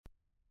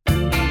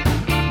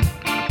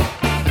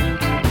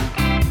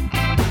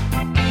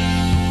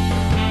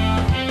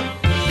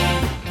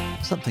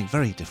something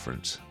very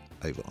different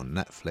over on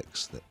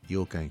Netflix that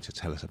you're going to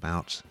tell us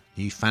about.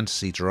 New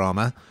fantasy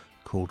drama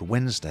called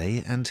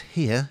Wednesday, and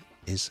here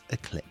is a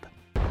clip.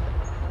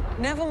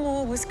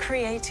 Nevermore was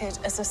created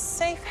as a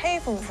safe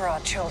haven for our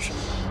children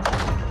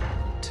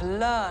to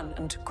learn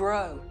and to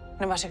grow,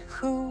 no matter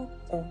who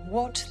or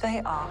what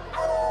they are.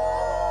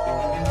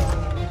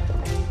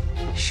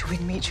 Should we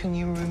meet your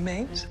new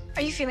roommate?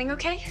 Are you feeling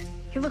okay?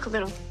 You look a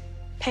little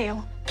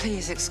pale.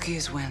 Please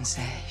excuse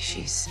Wednesday.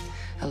 She's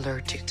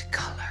allergic to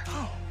color.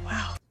 Oh,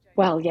 wow.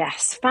 Well,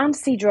 yes,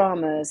 fantasy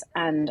dramas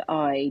and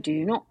I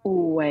do not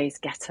always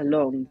get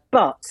along.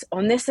 But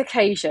on this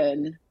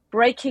occasion,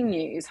 breaking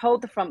news,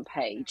 hold the front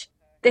page.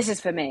 This is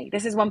for me.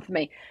 This is one for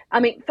me. I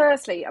mean,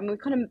 firstly, we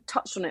kind of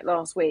touched on it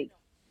last week.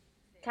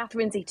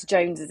 Catherine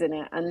Zeta-Jones is in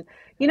it. And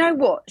you know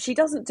what? She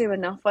doesn't do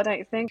enough, I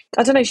don't think.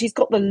 I don't know. She's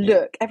got the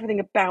look,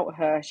 everything about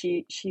her.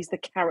 She's the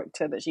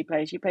character that she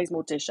plays. She plays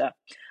Morticia.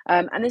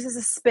 And this is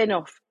a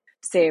spin-off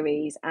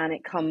series, and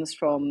it comes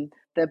from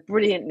the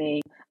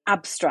brilliantly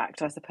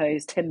abstract, I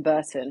suppose, Tim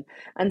Burton.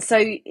 And so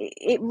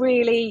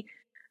it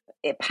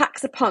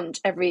packs a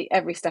punch every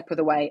step of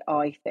the way,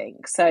 I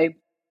think. So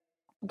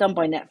done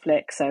by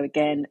Netflix. So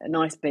again, a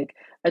nice big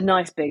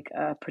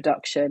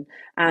production,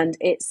 and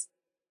it's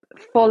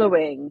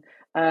following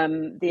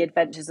the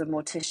adventures of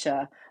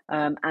Morticia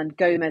and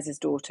Gomez's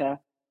daughter,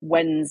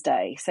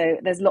 Wednesday. So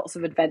there's lots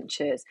of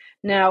adventures.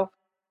 Now,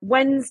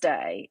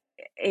 Wednesday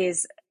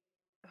is,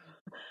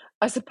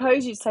 I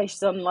suppose you'd say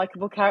she's an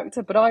unlikable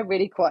character, but I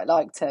really quite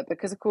liked her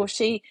because, of course,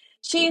 she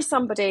is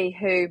somebody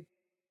who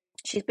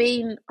she's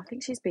been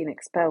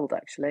expelled,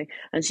 actually,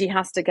 and she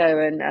has to go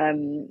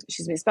and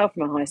she's been expelled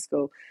from her high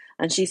school,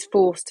 and she's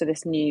forced to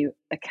this new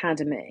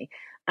academy,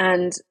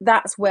 and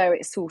that's where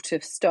it sort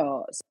of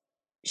starts.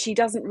 She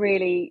doesn't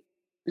really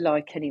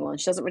like anyone.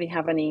 She doesn't really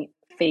have any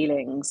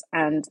feelings,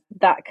 and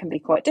that can be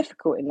quite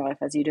difficult in life,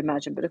 as you'd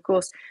imagine. But of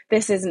course,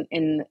 this isn't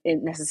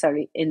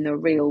necessarily in the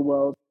real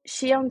world.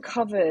 She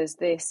uncovers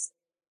this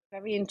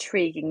very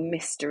intriguing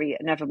mystery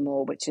at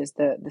Nevermore, which is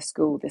the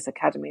school, this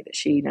academy that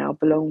she now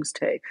belongs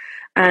to.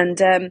 And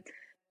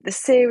the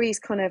series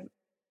kind of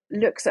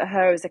looks at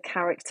her as a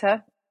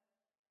character.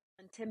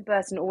 And Tim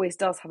Burton always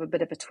does have a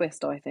bit of a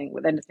twist, I think,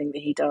 with anything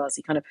that he does.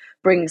 He kind of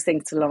brings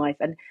things to life.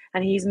 And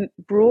he's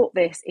brought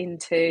this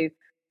into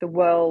the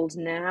world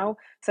now.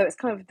 So it's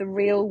kind of the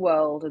real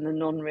world and the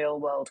non-real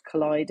world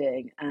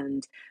colliding,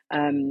 and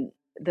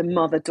the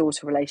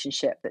mother-daughter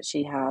relationship that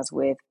she has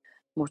with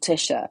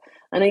Morticia.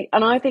 And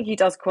I think he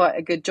does quite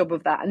a good job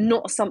of that, and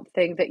not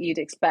something that you'd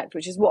expect,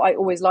 which is what I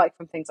always like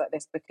from things like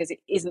this, because it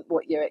isn't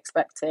what you're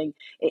expecting.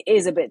 It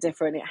is a bit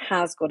different. It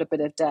has got a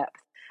bit of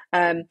depth.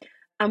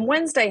 And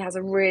Wednesday has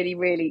a really,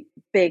 really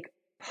big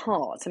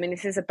part. I mean,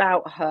 this is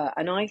about her,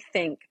 and I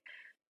think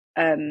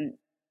the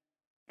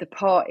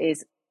part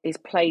is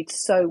played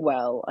so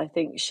well. I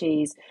think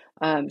she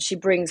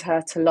brings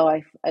her to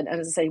life, and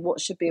as I say, what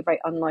should be a very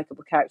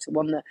unlikable character,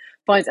 one that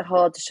finds it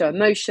hard to show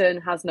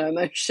emotion, has no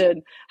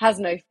emotion, has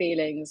no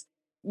feelings.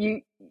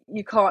 You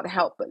can't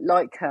help but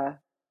like her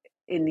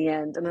in the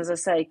end. And as I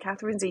say,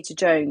 Catherine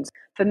Zeta-Jones,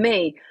 for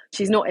me,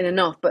 she's not in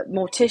enough, but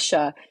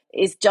Morticia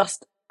is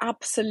just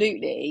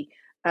absolutely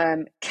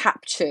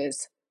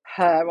captures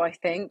her, I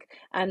think,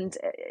 and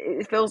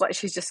it feels like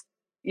she's just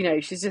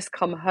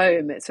come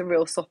home. It's a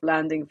real soft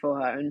landing for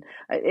her, and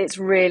I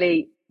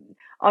really,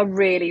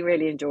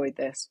 really enjoyed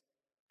this.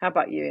 How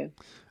about you?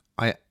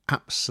 I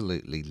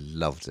absolutely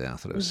loved it. I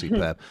thought it was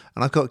superb.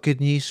 And I've got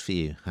good news for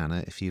you,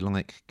 Hannah. If you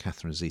like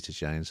Catherine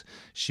Zeta-Jones,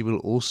 she will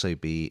also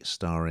be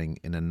starring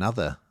in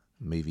another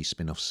movie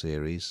spin-off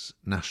series,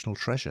 National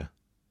Treasure,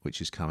 which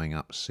is coming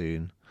up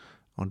soon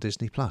on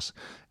Disney+.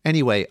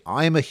 Anyway,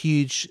 I'm a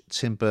huge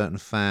Tim Burton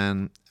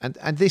fan,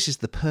 and this is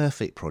the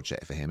perfect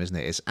project for him, isn't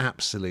it? It's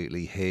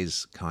absolutely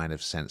his kind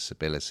of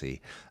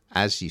sensibility.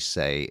 As you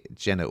say,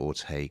 Jenna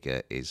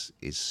Ortega is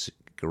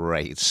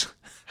great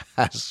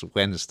as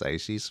Wednesday.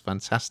 She's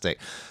fantastic.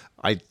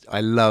 I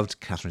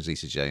loved Catherine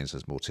Zeta-Jones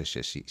as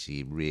Morticia.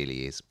 She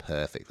really is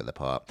perfect for the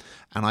part.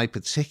 And I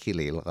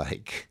particularly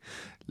like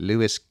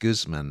Luis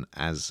Guzman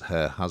as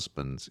her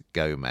husband,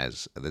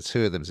 Gomez. The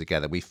two of them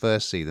together, we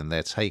first see them,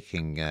 they're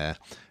taking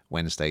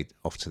Wednesday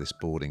off to this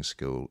boarding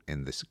school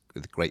in this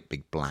great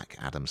big black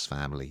Addams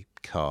Family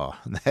car,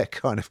 and they're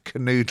kind of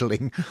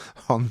canoodling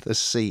on the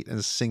seat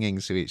and singing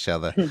to each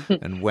other,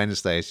 and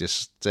Wednesday is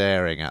just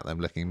staring at them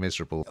looking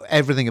miserable.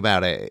 Everything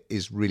about it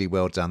is really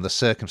well done. The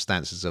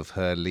circumstances of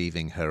her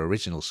leaving her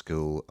original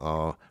school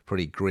are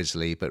pretty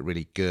grisly but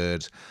really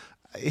good.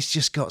 It's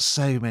just got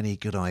so many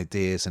good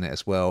ideas in it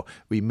as well.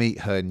 We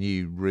meet her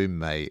new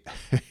roommate.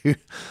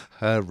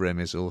 Her room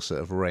is all sort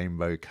of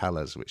rainbow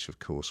colours, which of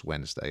course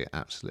Wednesday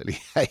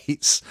absolutely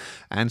hates.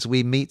 And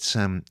we meet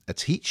a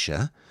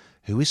teacher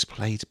who is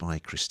played by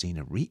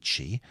Christina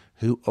Ricci,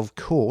 who of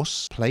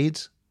course played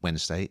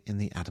Wednesday in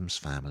the Addams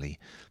Family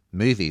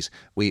movies.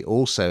 We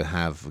also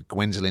have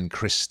Gwendolyn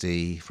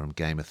Christie from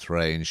Game of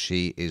Thrones.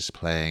 She is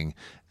playing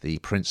the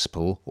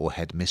principal, or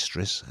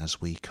headmistress as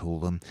we call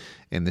them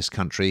in this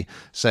country.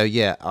 So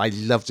yeah, I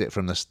loved it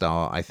from the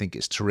start. I think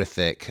it's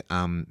terrific.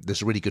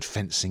 There's a really good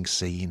fencing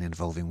scene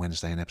involving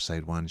Wednesday in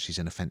episode 1. She's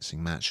in a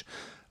fencing match.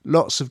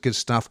 Lots of good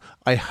stuff.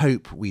 I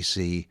hope we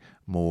see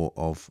more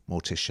of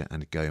Morticia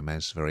and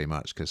Gomez very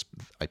much, because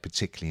I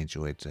particularly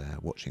enjoyed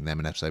watching them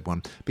in episode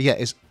 1. But yeah,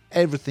 it's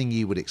everything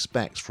you would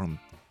expect from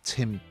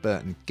Tim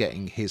Burton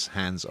getting his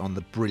hands on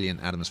the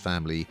brilliant Addams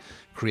Family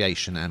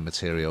creation and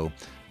material.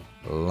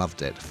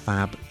 Loved it.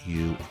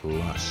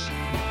 Fabulous.